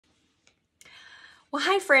Well,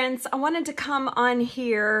 hi friends. I wanted to come on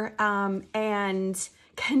here and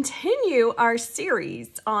continue our series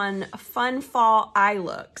on fun fall eye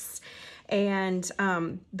looks. And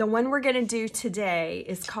the one we're going to do today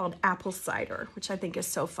is called Apple Cider, which I think is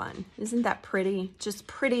so fun. Isn't that pretty? Just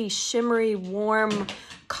pretty, shimmery, warm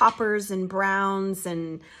coppers and browns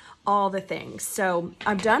and all the things. So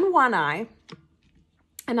I've done one eye.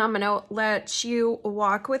 And I'm going to let you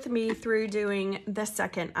walk with me through doing the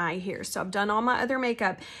second eye here. So I've done all my other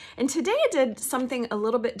makeup. And today I did something a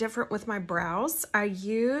little bit different with my brows. I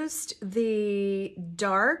used the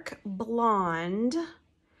Dark Blonde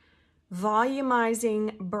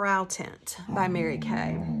Volumizing Brow Tint by Mary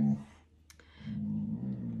Kay.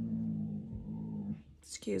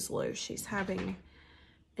 Excuse Lou, she's having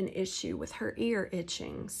an issue with her ear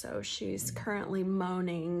itching. So she's currently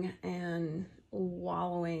moaning and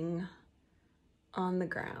wallowing on the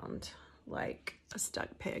ground like a stuck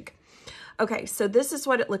pig. Okay, so this is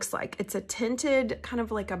what it looks like. It's a tinted, kind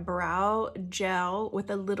of like a brow gel with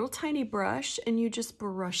a little tiny brush, and you just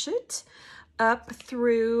brush it up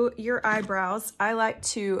through your eyebrows. I like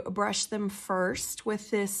to brush them first with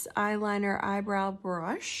this eyeliner eyebrow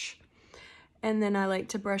brush, and then I like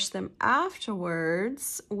to brush them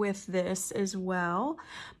afterwards with this as well.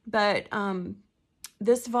 But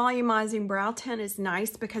this volumizing brow tint is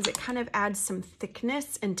nice because it kind of adds some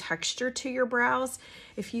thickness and texture to your brows.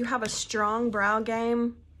 If you have a strong brow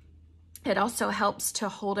game, it also helps to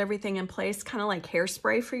hold everything in place, kind of like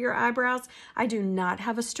hairspray for your eyebrows. I do not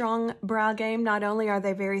have a strong brow game. Not only are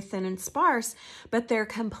they very thin and sparse, but they're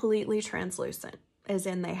completely translucent, as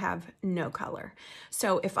in they have no color.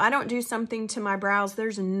 So if I don't do something to my brows,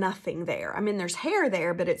 there's nothing there. I mean, there's hair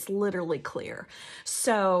there, but it's literally clear.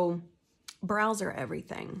 So brows are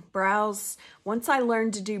everything. Brows, once I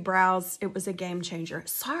learned to do brows, it was a game changer.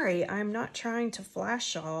 Sorry, I'm not trying to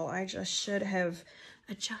flash y'all. I just should have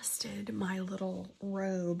adjusted my little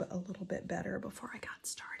robe a little bit better before I got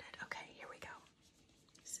started. Okay, here we go.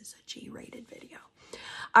 This is a G-rated video.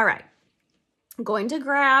 All right, I'm going to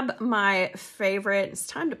grab my favorite. It's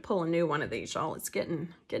time to pull a new one of these, y'all. It's getting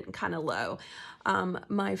kind of low.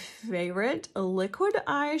 My favorite liquid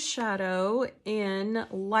eyeshadow in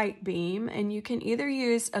Light Beam, and you can either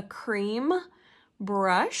use a cream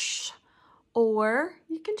brush or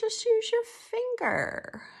you can just use your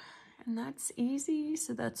finger, and that's easy.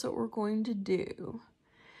 So that's what we're going to do.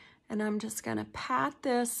 And I'm just gonna pat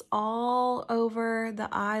this all over the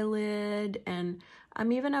eyelid, and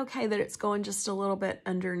I'm even okay that it's going just a little bit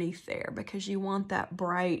underneath there because you want that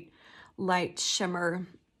bright light shimmer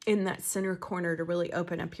in that center corner to really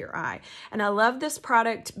open up your eye. And I love this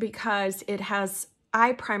product because it has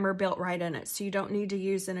eye primer built right in it, so you don't need to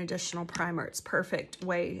use an additional primer. It's a perfect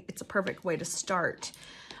way to start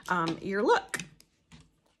your look.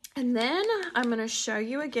 And then I'm going to show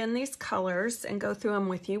you again these colors and go through them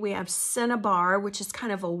with you. We have Cinnabar, which is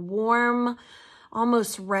kind of a warm,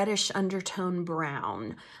 almost reddish undertone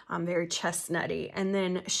brown, very chestnutty. And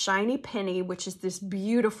then Shiny Penny, which is this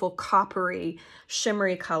beautiful coppery,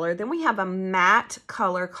 shimmery color. Then we have a matte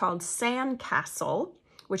color called Sandcastle,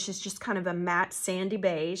 which is just kind of a matte sandy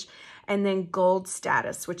beige. And then Gold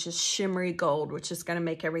Status, which is shimmery gold, which is going to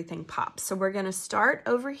make everything pop. So we're going to start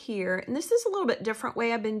over here. And this is a little bit different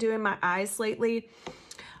way I've been doing my eyes lately.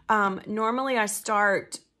 Normally I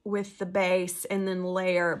start with the base and then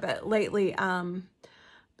layer, but lately been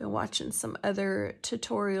watching some other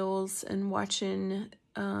tutorials and watching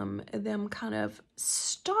them kind of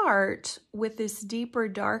start with this deeper,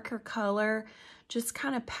 darker color, just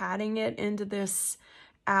kind of patting it into this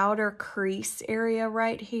outer crease area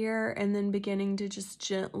right here, and then beginning to just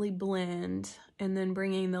gently blend, and then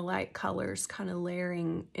bringing the light colors kind of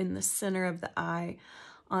layering in the center of the eye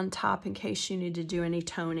on top in case you need to do any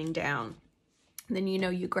toning down. And then, you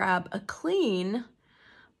know, you grab a clean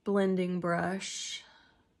blending brush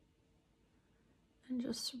and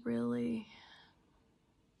just really,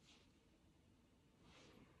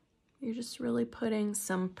 you're just really putting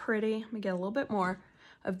some pretty, let me get a little bit more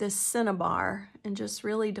of this Cinnabar and just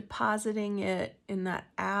really depositing it in that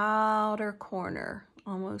outer corner,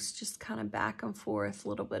 almost just kind of back and forth, a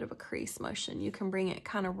little bit of a crease motion. You can bring it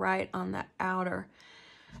kind of right on that outer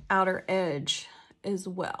edge as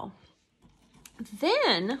well.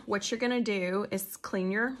 Then what you're gonna do is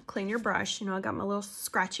clean your brush. You know, I got my little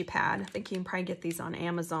scratchy pad. I think you can probably get these on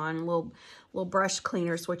Amazon, little brush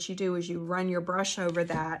cleaners. What you do is you run your brush over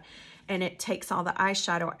that, and it takes all the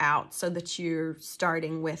eyeshadow out so that you're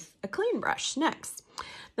starting with a clean brush next.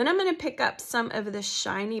 Then I'm gonna pick up some of this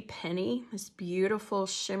Shiny Penny, this beautiful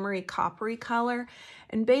shimmery coppery color.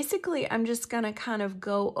 And basically I'm just gonna kind of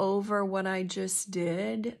go over what I just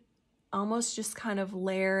did almost just kind of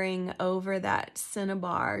layering over that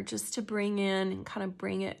Cinnabar just to bring in and kind of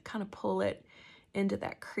bring it, kind of pull it into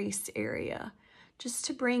that crease area, just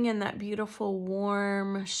to bring in that beautiful,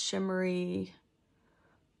 warm, shimmery,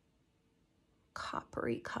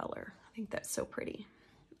 coppery color. I think that's so pretty.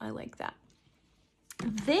 I like that.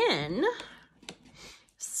 Then,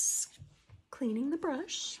 cleaning the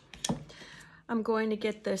brush, I'm going to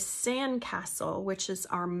get the Sandcastle, which is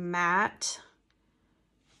our matte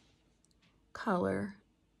color,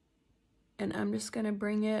 and I'm just going to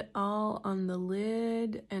bring it all on the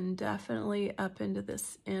lid and definitely up into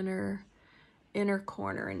this inner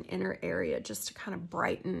corner and inner area, just to kind of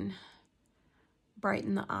brighten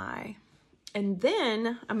the eye. And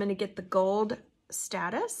then I'm going to get the gold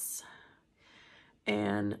status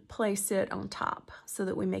and place it on top so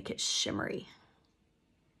that we make it shimmery.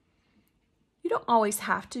 You don't always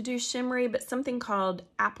have to do shimmery, but something called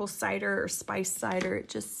apple cider or spice cider, it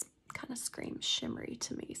just kind of screams shimmery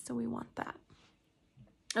to me, so we want that.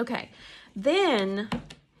 Okay, then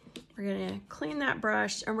we're gonna clean that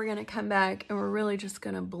brush and we're gonna come back and we're really just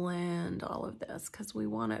gonna blend all of this because we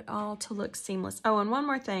want it all to look seamless. Oh, and one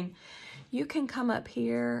more thing, you can come up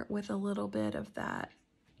here with a little bit of that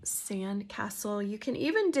Sandcastle. You can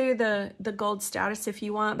even do the gold status if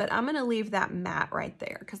you want, but I'm gonna leave that matte right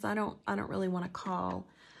there because I don't really want to call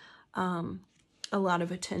a lot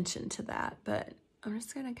of attention to that. But I'm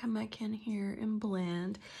just gonna come back in here and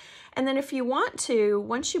blend. And then if you want to,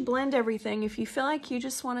 once you blend everything, if you feel like you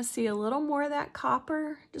just want to see a little more of that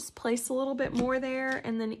copper, just place a little bit more there.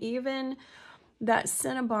 And then even that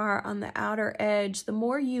Cinnabar on the outer edge, the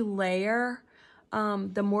more you layer,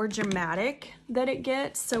 the more dramatic that it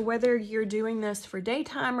gets. So whether you're doing this for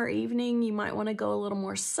daytime or evening, you might want to go a little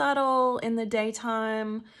more subtle in the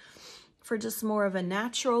daytime for just more of a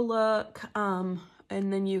natural look. And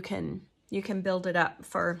then you can build it up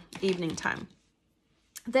for evening time.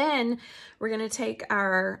 Then we're going to take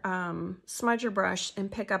our smudger brush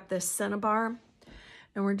and pick up this Cinnabar,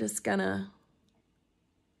 and we're just going to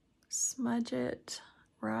smudge it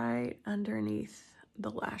right underneath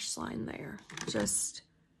the lash line there, just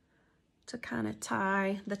to kind of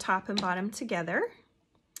tie the top and bottom together.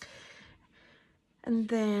 And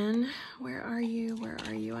then, where are you? Where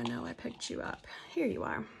are you? I know I picked you up. Here you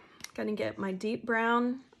are. Gonna get my deep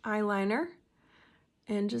brown eyeliner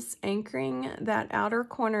and just anchoring that outer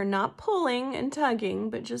corner, not pulling and tugging,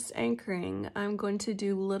 but just anchoring. I'm going to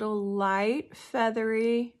do little light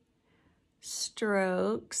feathery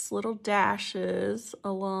strokes, little dashes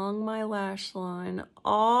along my lash line,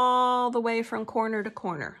 all the way from corner to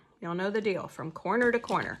corner. Y'all know the deal, from corner to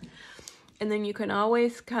corner. And then you can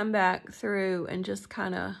always come back through and just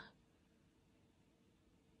kind of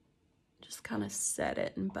set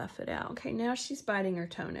it and buff it out. Okay, now she's biting her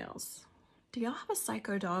toenails. Do y'all have a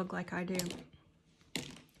psycho dog like I do?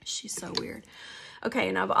 She's so weird. Okay,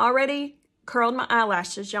 and I've already curled my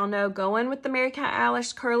eyelashes. Y'all know, go in with the Mary Cat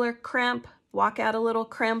eyelash curler, crimp, walk out a little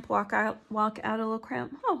crimp, walk out a little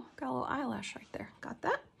crimp. Oh, got a little eyelash right there. Got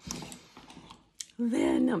that?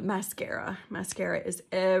 Then mascara. Mascara is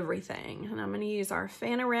everything. And I'm going to use our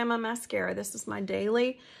Fanorama mascara. This is my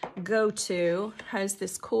daily go-to. Has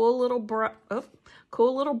this cool little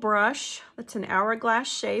brush that's an hourglass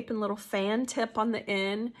shape and little fan tip on the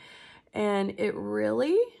end. And it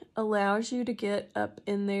really allows you to get up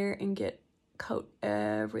in there and coat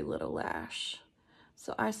every little lash.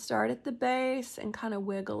 So I start at the base and kind of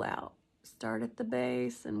wiggle out. Start at the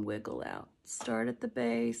base and wiggle out. Start at the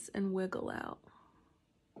base and wiggle out.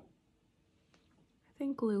 I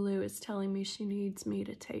think Lulu is telling me she needs me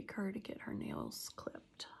to take her to get her nails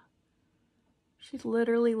clipped. She's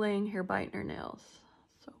literally laying here biting her nails.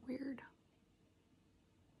 So weird.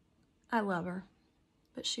 I love her,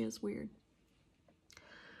 but she is weird.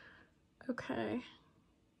 Okay.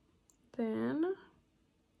 Then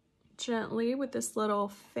gently with this little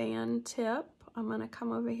fan tip, I'm going to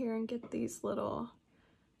come over here and get these little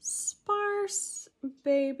sparse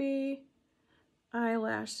baby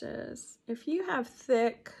eyelashes. If you have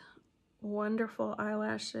thick, wonderful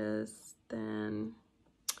eyelashes, then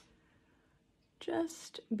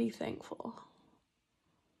just be thankful.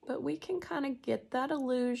 But we can kind of get that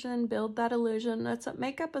illusion, build that illusion. That's what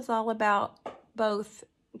makeup is all about, both,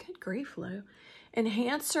 good grief, Lou,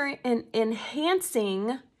 enhancing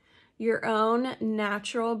your own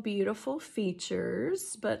natural, beautiful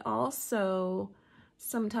features, but also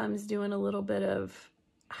sometimes doing a little bit of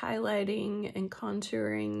highlighting and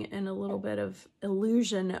contouring and a little bit of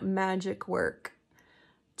illusion magic work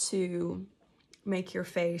to make your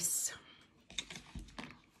face,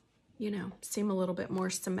 you know, seem a little bit more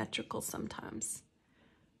symmetrical sometimes.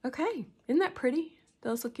 Okay, isn't that pretty?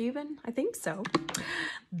 Those look even? I think so.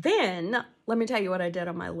 Then, let me tell you what I did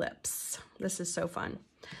on my lips. This is so fun.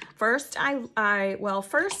 First,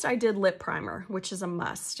 first I did lip primer, which is a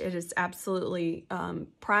must. It is absolutely,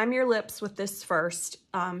 prime your lips with this first.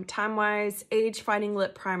 Time-wise, age-fighting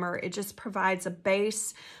lip primer. It just provides a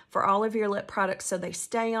base for all of your lip products so they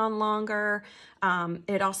stay on longer.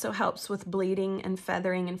 It also helps with bleeding and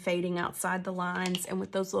feathering and fading outside the lines and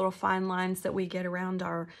with those little fine lines that we get around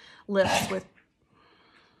our lips with.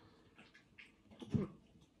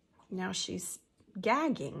 Now she's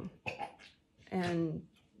gagging, and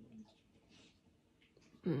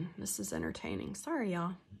this is entertaining. Sorry,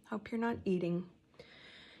 y'all. Hope you're not eating.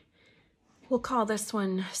 We'll call this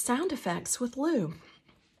one Sound Effects with Lou.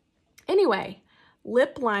 Anyway,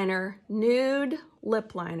 lip liner, nude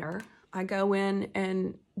lip liner. I go in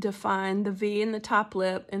and define the V in the top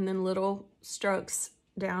lip and then little strokes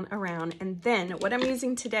down around. And then what I'm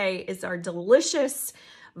using today is our delicious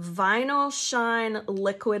Vinyl Shine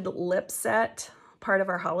Liquid Lip Set, part of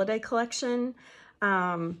our holiday collection.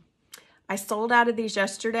 I sold out of these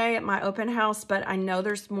yesterday at my open house, but I know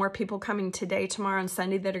there's more people coming today, tomorrow, and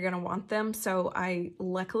Sunday that are going to want them. So I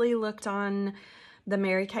luckily looked on the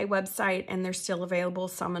Mary Kay website and they're still available.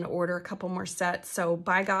 So I'm going to order a couple more sets. So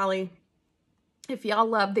by golly, if y'all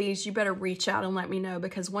love these, you better reach out and let me know,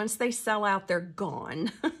 because once they sell out, they're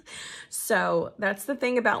gone. So that's the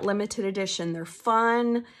thing about limited edition. They're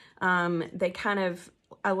fun. They kind of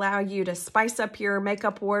allow you to spice up your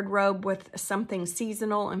makeup wardrobe with something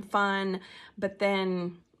seasonal and fun, but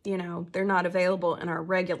then, you know, they're not available in our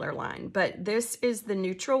regular line. But this is the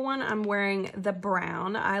neutral one. I'm wearing the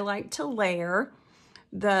brown. I like to layer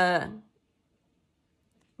the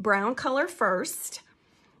brown color first,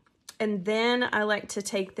 and then I like to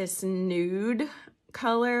take this nude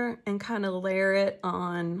color and kind of layer it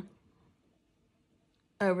on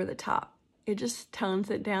over the top. It just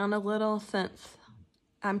tones it down a little since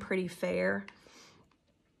I'm pretty fair.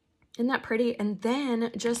 Isn't that pretty? And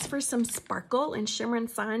then just for some sparkle and shimmer and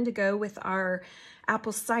shine to go with our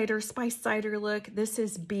apple cider, spice cider look, this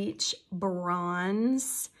is Beach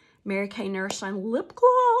Bronze Mary Kay Nourish Shine Lip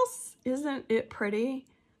Gloss. Isn't it pretty?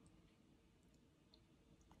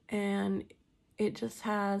 And it just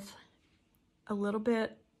has a little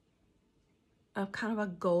bit of kind of a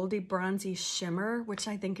goldy bronzy shimmer, which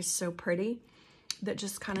I think is so pretty, that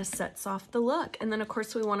just kind of sets off the look. And then of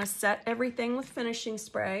course we want to set everything with finishing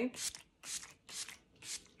spray.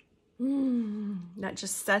 That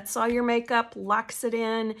just sets all your makeup, locks it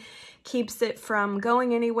in, keeps it from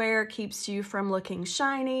going anywhere, keeps you from looking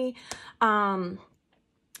shiny.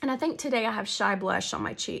 And I think today I have Shy Blush on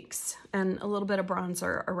my cheeks and a little bit of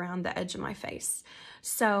bronzer around the edge of my face.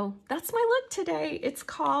 So that's my look today. It's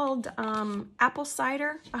called Apple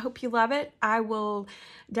Cider. I hope you love it. I will,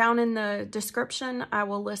 down in the description, I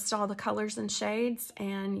will list all the colors and shades,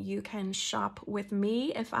 and you can shop with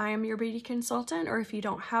me if I am your beauty consultant, or if you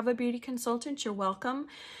don't have a beauty consultant, you're welcome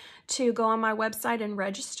to go on my website and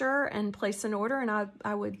register and place an order,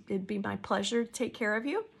 and it'd be my pleasure to take care of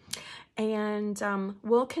you. And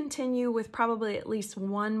we'll continue with probably at least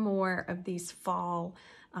one more of these fall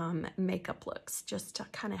makeup looks, just to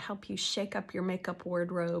kind of help you shake up your makeup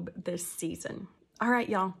wardrobe this season. All right,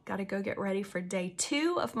 y'all, got to go get ready for day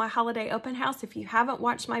 2 of my holiday open house. If you haven't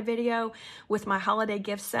watched my video with my holiday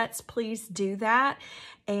gift sets, please do that.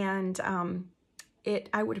 And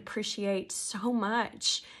I would appreciate so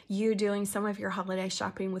much you doing some of your holiday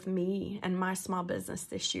shopping with me and my small business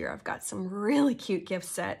this year. I've got some really cute gift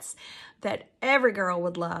sets that every girl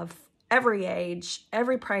would love, every age,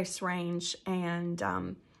 every price range, and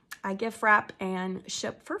I gift wrap and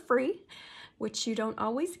ship for free, which you don't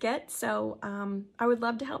always get, so I would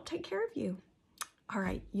love to help take care of you. All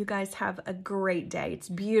right, you guys have a great day. It's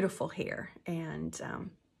beautiful here, and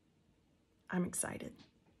I'm excited.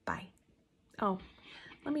 Bye. Oh,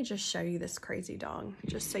 let me just show you this crazy dog,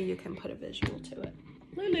 just so you can put a visual to it.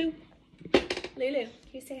 Lulu. Lulu, can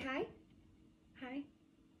you say hi? Hi.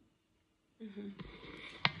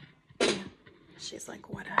 Yeah. She's like,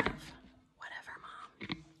 whatever, Mom.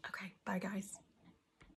 Okay, bye, guys.